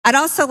I'd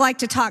also like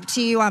to talk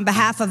to you on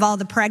behalf of all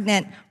the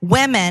pregnant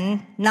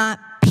women, not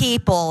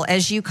people,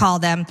 as you call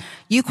them.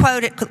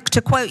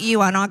 To quote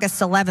you on August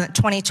 11th,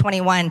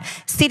 2021,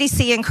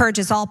 CDC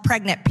encourages all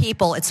pregnant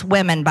people, it's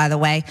women, by the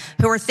way,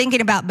 who are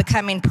thinking about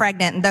becoming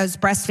pregnant and those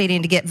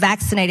breastfeeding to get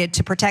vaccinated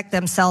to protect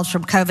themselves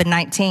from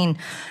COVID-19.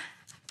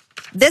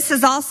 This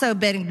has also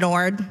been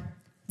ignored.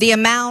 The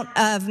amount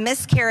of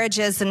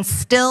miscarriages and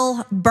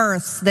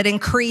stillbirths that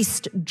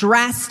increased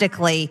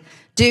drastically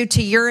due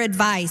to your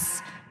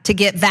advice to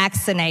get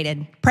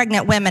vaccinated.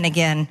 Pregnant women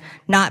again,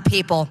 not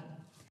people.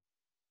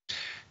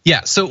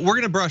 Yeah, so we're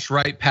gonna brush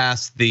right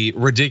past the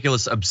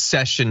ridiculous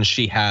obsession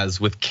she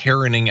has with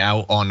caring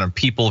out on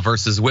people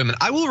versus women.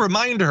 I will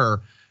remind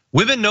her,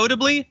 women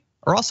notably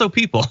are also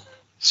people.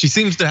 She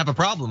seems to have a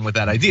problem with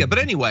that idea. But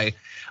anyway,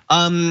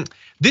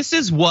 this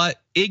is what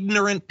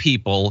ignorant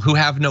people who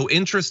have no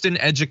interest in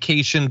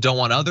education, don't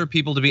want other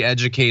people to be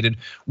educated,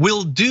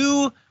 will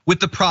do with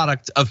the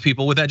product of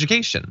people with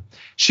education.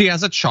 She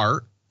has a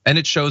chart and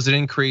it shows an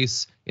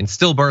increase in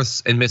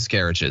stillbirths and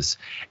miscarriages.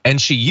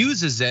 And she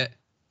uses it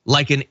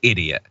like an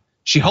idiot.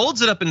 She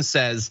holds it up and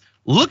says,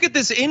 look at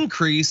this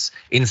increase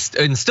in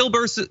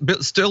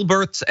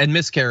stillbirths and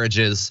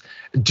miscarriages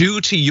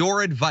due to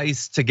your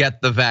advice to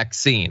get the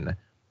vaccine.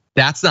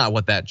 That's not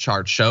what that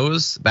chart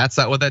shows. That's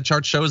not what that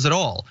chart shows at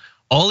all.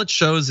 All it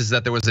shows is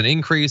that there was an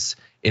increase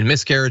in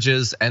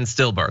miscarriages and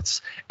stillbirths.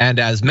 And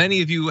as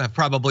many of you have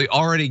probably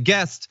already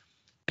guessed,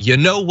 you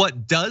know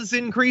what does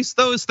increase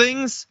those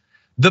things?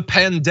 The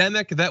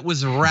pandemic that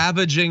was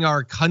ravaging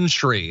our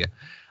country.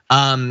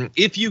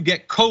 If you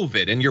get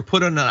COVID and you're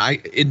put in the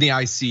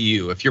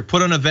ICU, if you're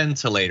put on a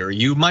ventilator,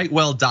 you might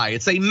well die.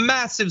 It's a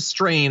massive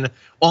strain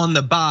on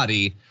the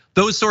body.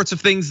 Those sorts of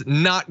things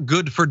not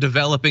good for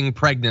developing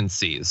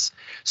pregnancies.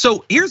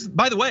 So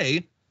by the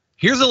way,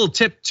 here's a little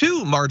tip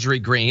too, Marjorie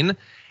Greene.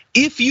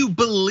 If you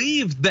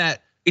believe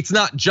that it's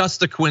not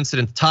just a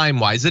coincidence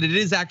time-wise, that it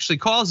is actually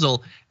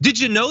causal, did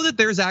you know that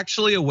there's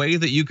actually a way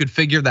that you could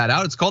figure that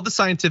out? It's called the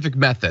scientific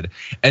method.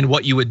 And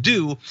what you would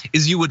do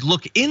is you would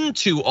look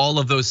into all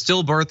of those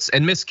stillbirths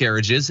and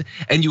miscarriages,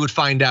 and you would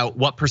find out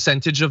what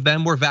percentage of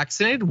them were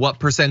vaccinated, what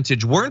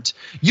percentage weren't.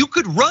 You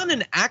could run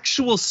an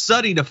actual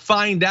study to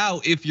find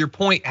out if your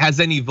point has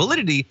any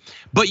validity,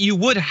 but you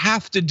would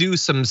have to do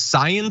some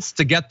science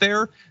to get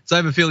there. So I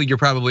have a feeling you're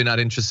probably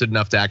not interested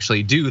enough to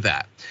actually do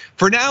that.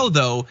 For now,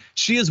 though,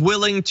 she is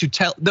willing to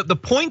tell, the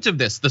point of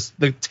this,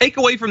 the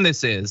takeaway from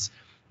this is,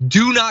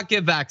 do not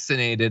get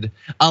vaccinated,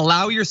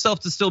 allow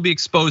yourself to still be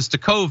exposed to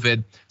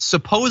COVID,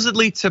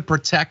 supposedly to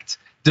protect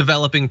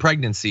developing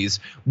pregnancies,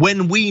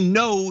 when we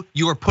know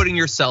you are putting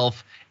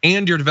yourself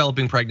and your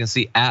developing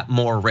pregnancy at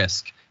more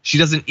risk. She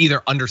doesn't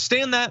either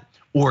understand that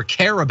or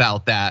care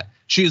about that.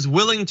 She is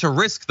willing to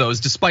risk those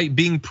despite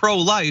being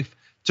pro-life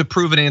to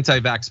prove an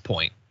anti-vax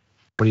point.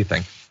 What do you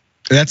think?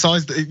 That's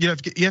always, you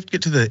have to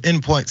get to the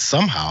end point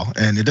somehow,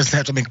 and it doesn't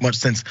have to make much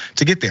sense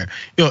to get there.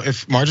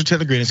 If Marjorie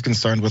Taylor Greene is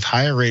concerned with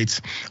higher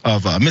rates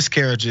of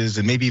miscarriages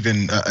and maybe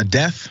even a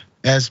death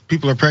as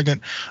people are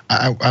pregnant,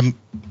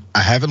 I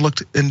haven't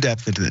looked in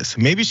depth into this.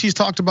 Maybe she's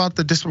talked about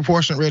the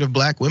disproportionate rate of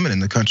black women in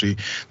the country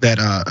that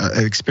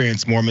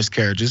experience more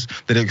miscarriages,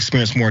 that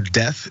experience more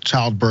death,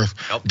 childbirth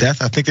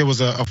death. I think there was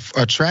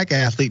a track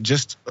athlete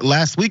just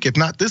last week, if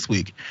not this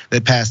week,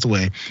 that passed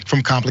away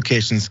from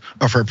complications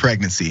of her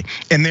pregnancy.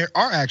 And there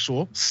are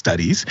actual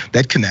studies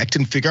that connect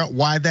and figure out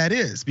why that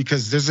is,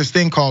 because there's this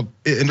thing called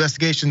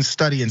investigation,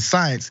 study, and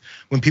science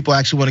when people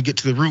actually want to get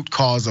to the root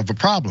cause of a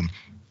problem.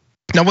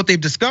 Now, what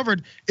they've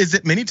discovered is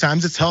that many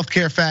times it's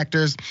healthcare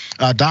factors,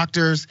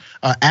 doctors,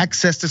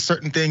 access to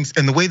certain things,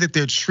 and the way that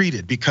they're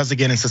treated. Because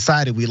again, in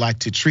society, we like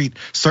to treat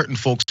certain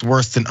folks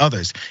worse than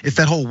others. It's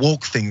that whole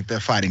woke thing that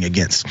they're fighting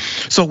against.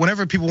 So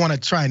whenever people want to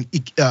try and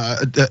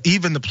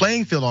even the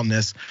playing field on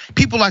this,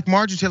 people like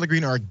Marjorie Taylor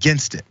Greene are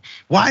against it.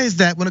 Why is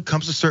that when it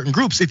comes to certain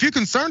groups? If you're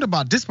concerned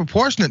about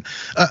disproportionate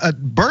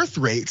birth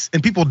rates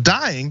and people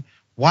dying,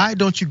 why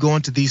don't you go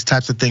into these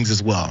types of things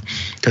as well?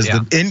 Because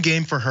the end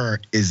game for her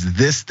is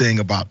this thing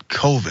about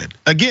COVID.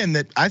 Again,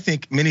 that I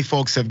think many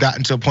folks have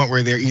gotten to a point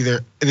where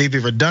they've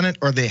either done it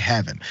or they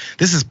haven't.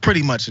 This is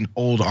pretty much an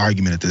old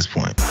argument at this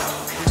point.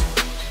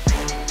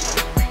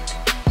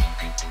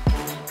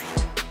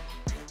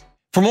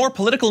 For more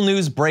political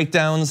news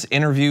breakdowns,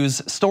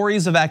 interviews,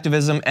 stories of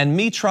activism, and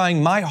me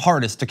trying my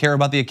hardest to care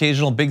about the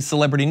occasional big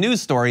celebrity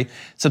news story,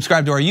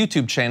 subscribe to our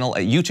YouTube channel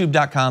at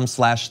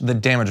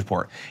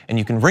youtube.com/thedamagereport. And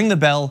you can ring the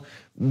bell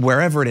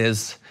wherever it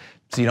is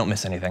so you don't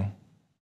miss anything.